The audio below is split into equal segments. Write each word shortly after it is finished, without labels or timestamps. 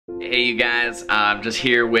Hey you guys, I'm just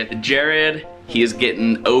here with Jared. He is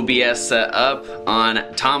getting OBS set up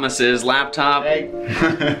on Thomas's laptop. Hey.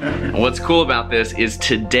 What's cool about this is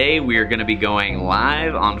today we are gonna be going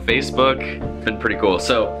live on Facebook. It's been pretty cool.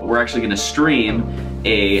 So we're actually gonna stream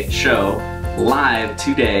a show live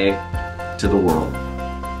today to the world.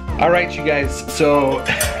 All right, you guys, so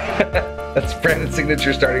that's Brandan's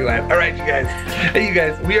signature starting line. All right, you guys. Hey, you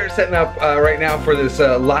guys, we are setting up right now for this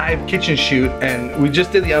live kitchen shoot, and we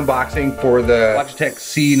just did the unboxing for the Logitech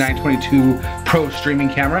C922 Pro streaming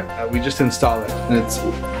camera. We just installed it, and it's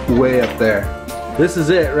way up there. This is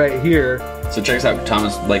it right here. So check us out,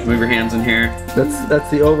 Thomas, like move your hands in here. That's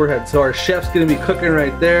the overhead. So our chef's gonna be cooking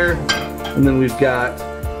right there, and then we've got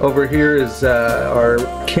over here is our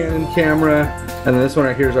Canon camera. And then this one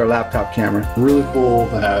right here is our laptop camera. Really cool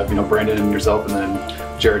to have, you know, Brandan and yourself and then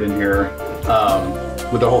Jared in here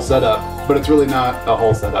with the whole setup. But it's really not a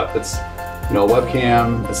whole setup. It's, you know, a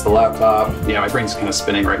webcam, it's the laptop. Yeah, my brain's kind of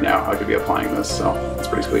spinning right now how I could be applying this, so it's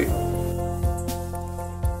pretty sweet.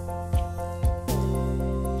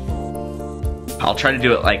 I'll try to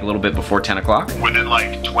do it like a little bit before 10 o'clock. Within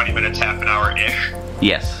like 20 minutes, half an hour-ish?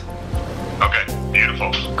 Yes. Okay,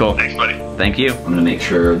 beautiful. Cool. Thanks, buddy. Thank you. I'm gonna make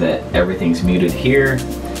sure that everything's muted here.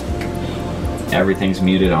 Everything's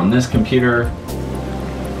muted on this computer,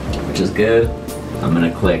 which is good. I'm gonna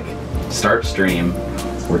click start stream.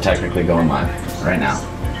 We're technically going live right now.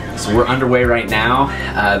 So we're underway right now.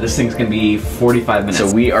 This thing's gonna be 45 minutes.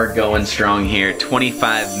 So we are going strong here.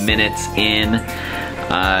 25 minutes in.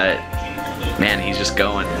 Man, he's just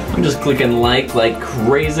going. I'm just clicking like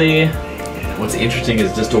crazy. What's interesting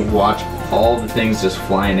is just to watch all the things just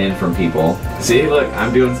flying in from people. See, look,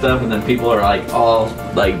 I'm doing stuff and then people are like all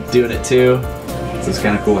like doing it too. So it's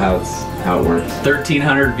kind of cool how it works.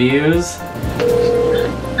 1,300 views.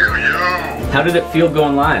 How did it feel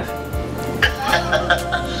going live? Dude,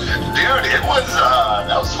 it was,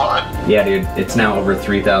 that was fun. Yeah, dude, it's now over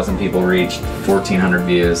 3,000 people reached, 1,400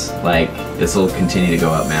 views. Like, this will continue to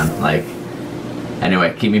go up, man. Like,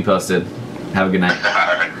 anyway, keep me posted. Have a good night.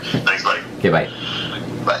 All right, thanks, buddy. Okay, bye.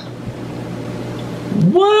 Bye.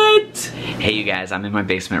 What? Hey you guys, I'm in my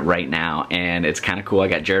basement right now and it's kind of cool. I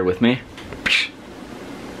got Jared with me.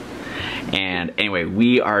 And anyway,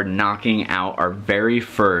 we are knocking out our very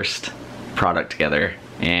first product together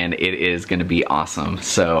and it is gonna be awesome.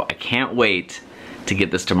 So I can't wait to get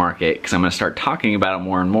this to market because I'm gonna start talking about it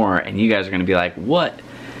more and more and you guys are gonna be like, what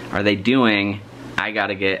are they doing? I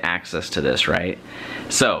gotta get access to this, right?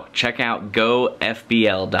 So check out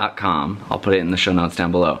gofbl.com. I'll put it in the show notes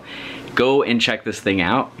down below. Go and check this thing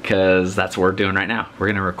out because that's what we're doing right now. We're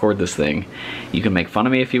gonna record this thing. You can make fun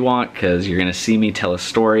of me if you want because you're gonna see me tell a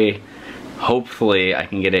story. Hopefully I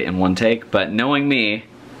can get it in one take, but knowing me,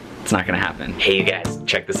 it's not gonna happen. Hey you guys,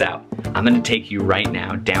 check this out. I'm gonna take you right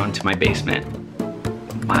now down to my basement.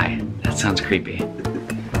 Why? That sounds creepy.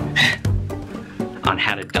 On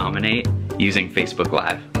how to dominate using Facebook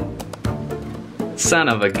Live. Son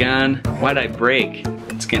of a gun, why'd I break?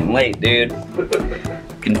 It's getting late, dude.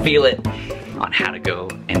 Can feel it on how to go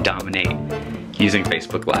and dominate using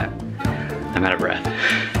Facebook Live. I'm out of breath.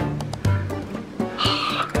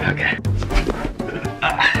 Okay.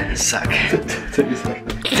 Suck.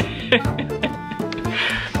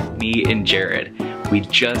 Me and Jared, we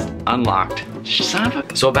just unlocked, son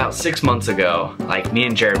of a... So about 6 months ago, like me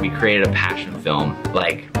and Jared, we created a passion film.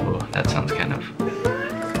 Like, whoa, that sounds kind of,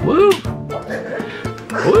 woo.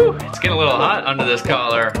 Woo, it's getting a little hot under this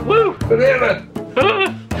collar. Woo.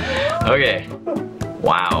 Okay,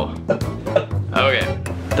 wow. Okay,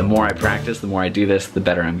 the more I practice, the more I do this, the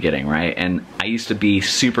better I'm getting, right? And I used to be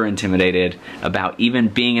super intimidated about even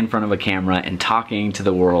being in front of a camera and talking to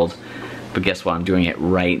the world, but guess what? I'm doing it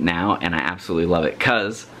right now and I absolutely love it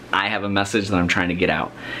because I have a message that I'm trying to get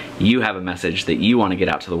out. You have a message that you want to get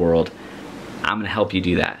out to the world. I'm gonna help you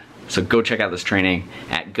do that. So go check out this training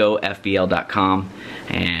at gofbl.com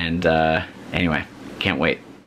and anyway, can't wait.